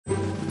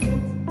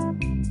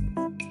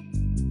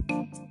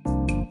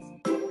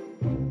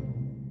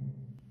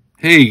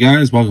Hey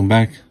guys, welcome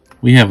back.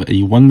 We have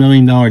a $1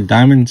 million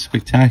Diamond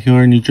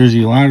Spectacular New Jersey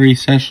Lottery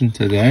session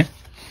today.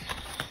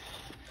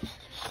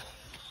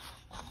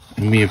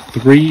 And we have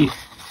 3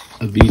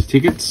 of these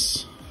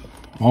tickets,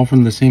 all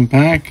from the same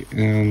pack,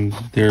 and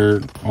they're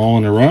all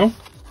in a row.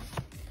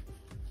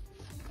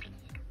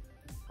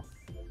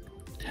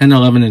 10,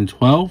 11, and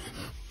 12.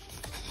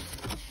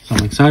 So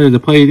I'm excited to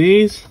play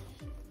these.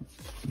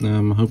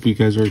 I hope you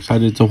guys are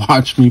excited to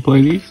watch me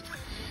play these.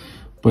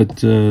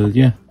 But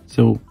yeah,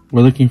 so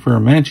we're looking for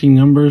matching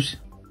numbers.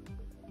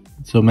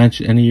 So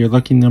match any of your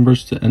lucky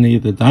numbers to any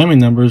of the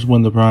diamond numbers,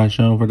 win the prize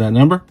shown for that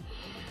number.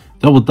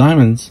 Double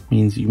diamonds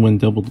means you win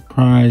double the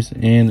prize.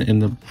 And in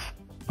the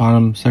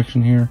bottom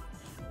section here,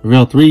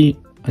 reveal 3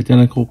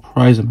 identical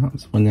prize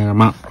amounts, win that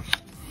amount.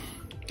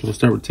 So we'll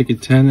start with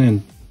ticket 10.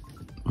 And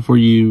before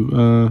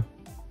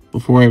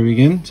I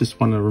begin, just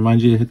want to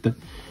remind you to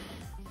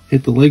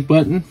hit the like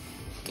button.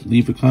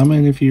 Leave a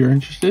comment if you're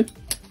interested.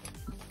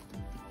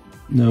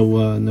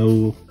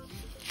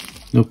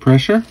 No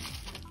pressure.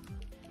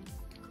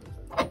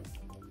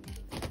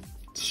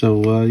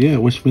 So yeah,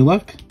 wish me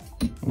luck.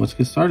 Let's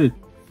get started.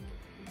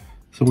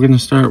 So we're gonna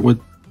start with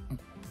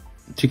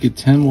ticket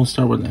 10. We'll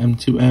start with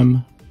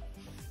M2M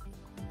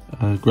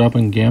Grub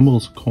and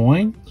Gamble's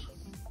coin.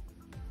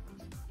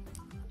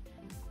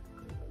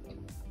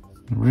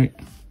 All right.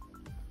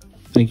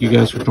 Thank you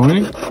guys for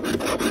joining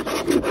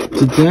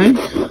today.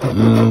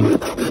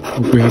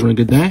 Hope you're having a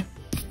good day.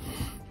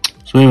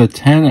 So we have a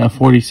 10, a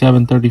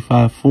 47,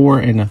 35, 4,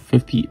 and a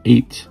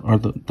 58 are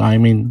the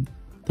diamond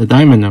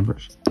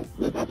numbers.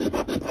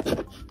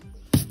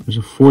 There's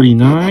a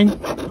 49,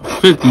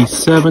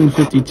 57,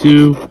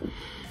 52,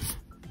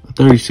 a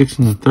 36,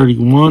 and a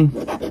 31,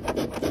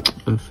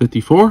 a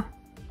 54,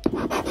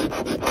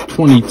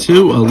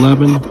 22,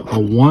 11, a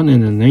 1,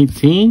 and a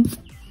 19.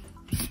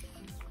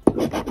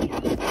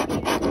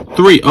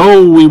 3.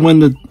 Oh, we win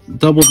the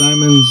double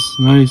diamonds.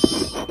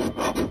 Nice.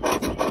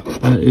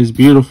 That is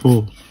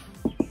beautiful.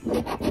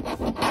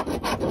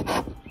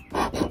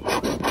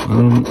 I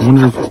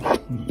wonder if,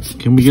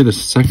 can we get a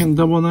second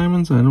double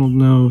diamonds? I don't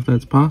know if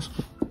that's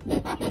possible.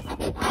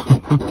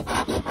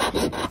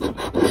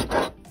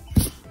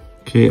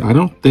 Okay, I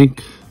don't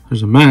think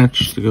there's a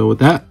match to go with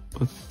that.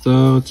 But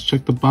let's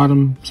check the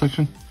bottom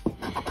section.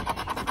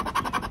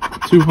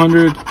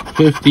 200,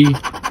 50,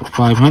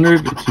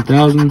 500,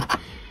 2,000,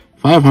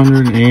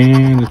 500,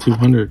 and a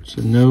 200.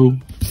 So no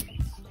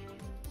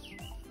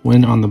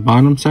win on the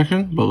bottom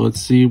section, but let's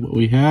see what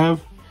we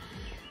have.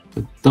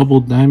 The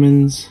double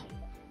diamonds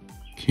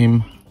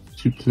came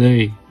to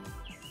play.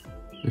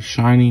 They're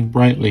shining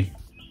brightly.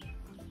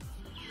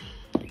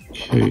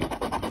 Okay.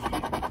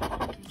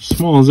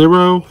 Small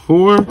 0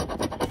 for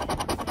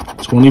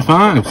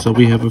 25. So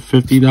we have a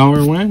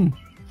 $50 win.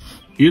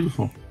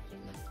 Beautiful.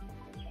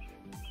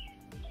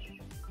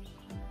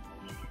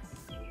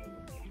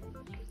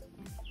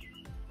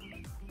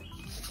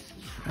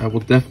 I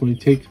will definitely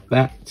take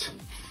that.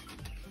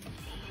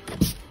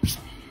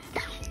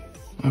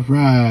 All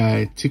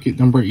right, ticket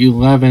number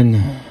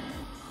 11.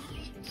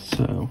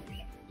 So,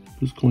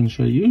 whose coin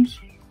should I use?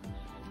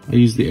 I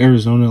use the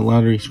Arizona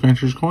Lottery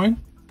Scratchers coin.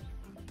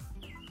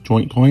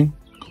 Joint coin,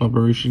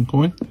 collaboration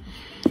coin.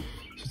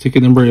 So,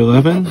 ticket number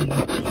 11.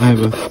 I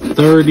have a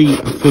 30,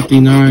 a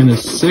 59, a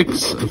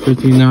 6, a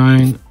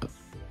 59,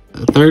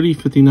 a 30,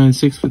 59,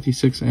 6,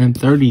 56, and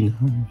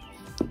 39.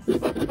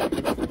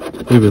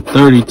 We have a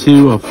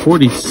 32, a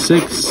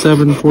 46,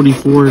 7,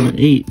 44, and an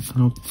 8. I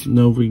don't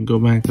know if we can go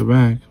back to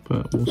back,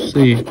 but we'll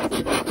see.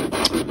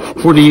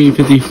 48,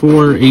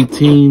 54,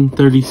 18,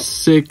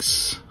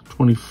 36,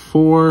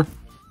 24,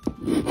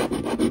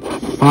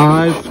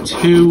 5,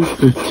 2,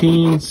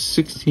 15,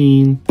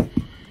 16,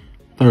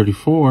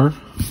 34,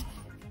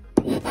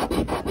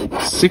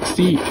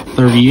 60,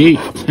 38,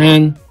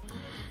 10,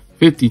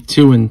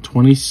 52, and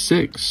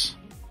 26.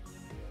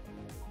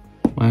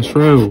 Last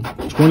row,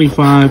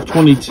 25,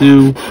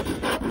 22,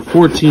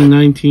 14,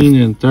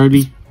 19, and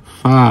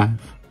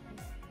 35.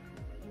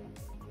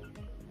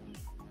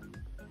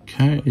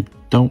 Okay, I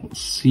don't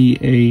see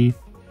a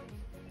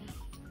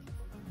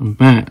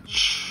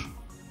match.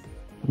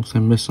 Unless I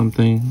missed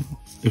something.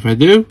 If I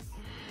do,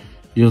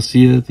 you'll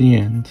see it at the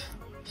end.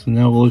 So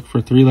now we'll look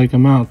for 3 like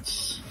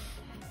amounts.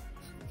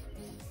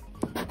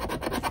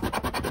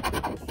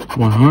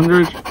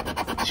 100,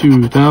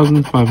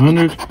 2,000,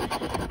 500,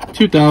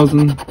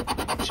 2,000,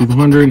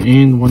 200,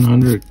 and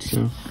 100.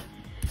 So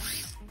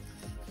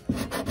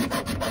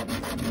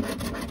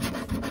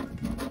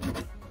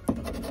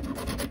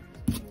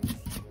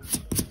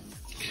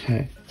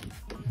okay,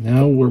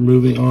 now we're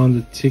moving on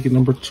to ticket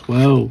number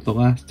 12, the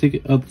last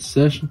ticket of the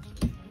session.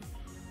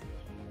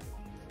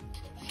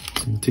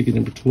 And ticket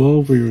number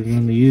 12, we're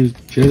going to use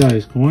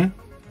Jedi's coin.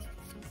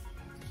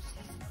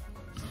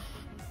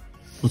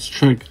 Let's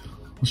check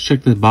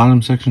the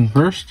bottom section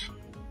first.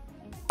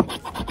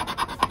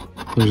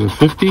 There's a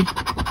 50,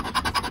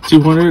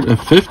 200, a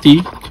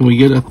 50. Can we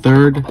get a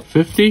third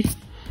 50?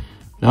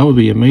 That would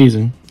be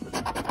amazing.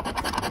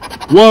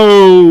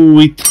 Whoa,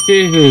 we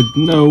did.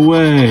 No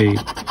way.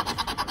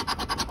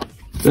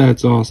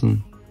 That's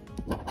awesome.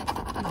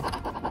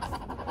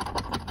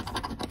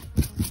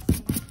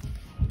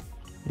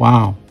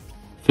 Wow.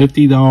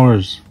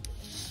 $50.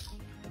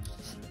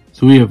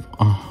 So we have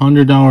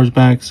 $100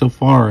 back so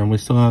far, and we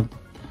still have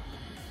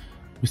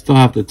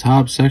the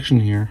top section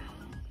here.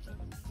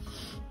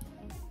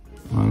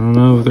 I don't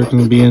know if there's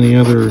going to be any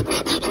other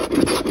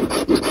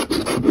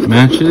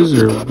matches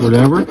or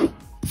whatever.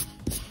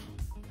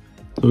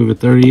 So we have a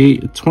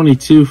 38,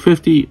 22,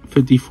 50,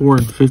 54,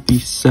 and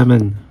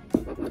 57.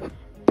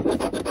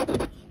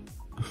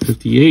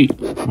 58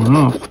 went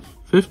off.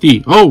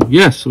 50. Oh,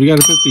 yes, we got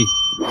a 50.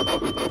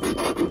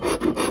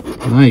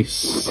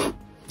 Nice.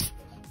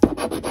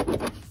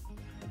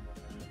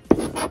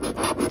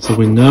 So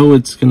we know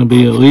it's going to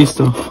be at least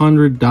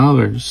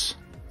 $100.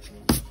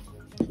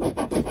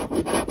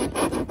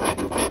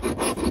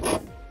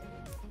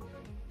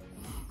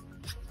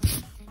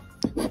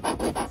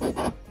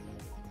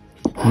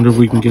 Wonder if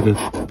we can get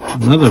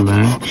another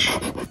match.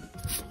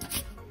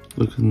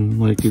 Looking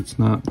like it's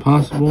not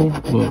possible.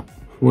 Well,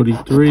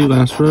 43,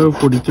 last row,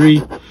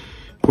 43,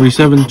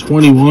 47,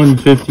 21,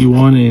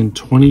 51, and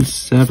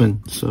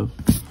 27. So,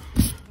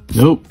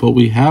 nope, but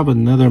we have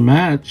another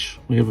match.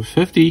 We have a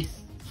 50.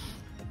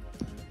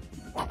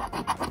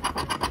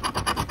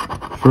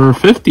 For a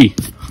 50.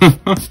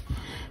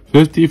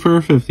 50 for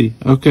a 50.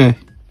 Okay.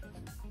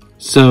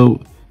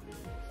 So,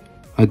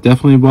 I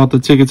definitely bought the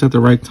tickets at the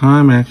right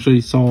time. I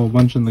actually saw a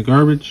bunch in the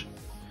garbage.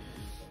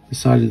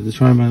 Decided to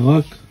try my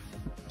luck.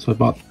 So I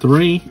bought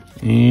 3,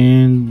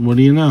 and what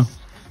do you know?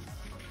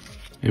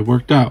 It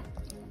worked out.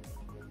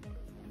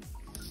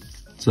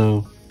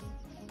 So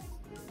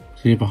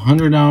you have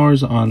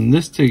 $100 on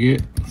this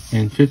ticket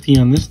and 50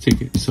 on this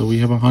ticket. So we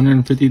have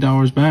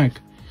 $150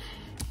 back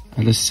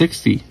at a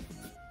 60.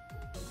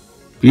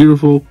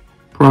 Beautiful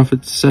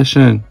profit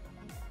session.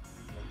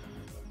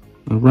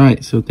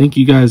 Alright, so thank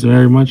you guys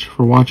very much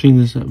for watching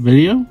this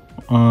video.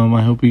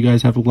 I hope you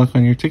guys have luck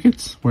on your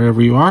tickets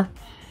wherever you are.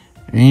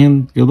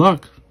 And good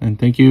luck. And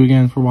thank you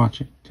again for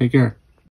watching. Take care.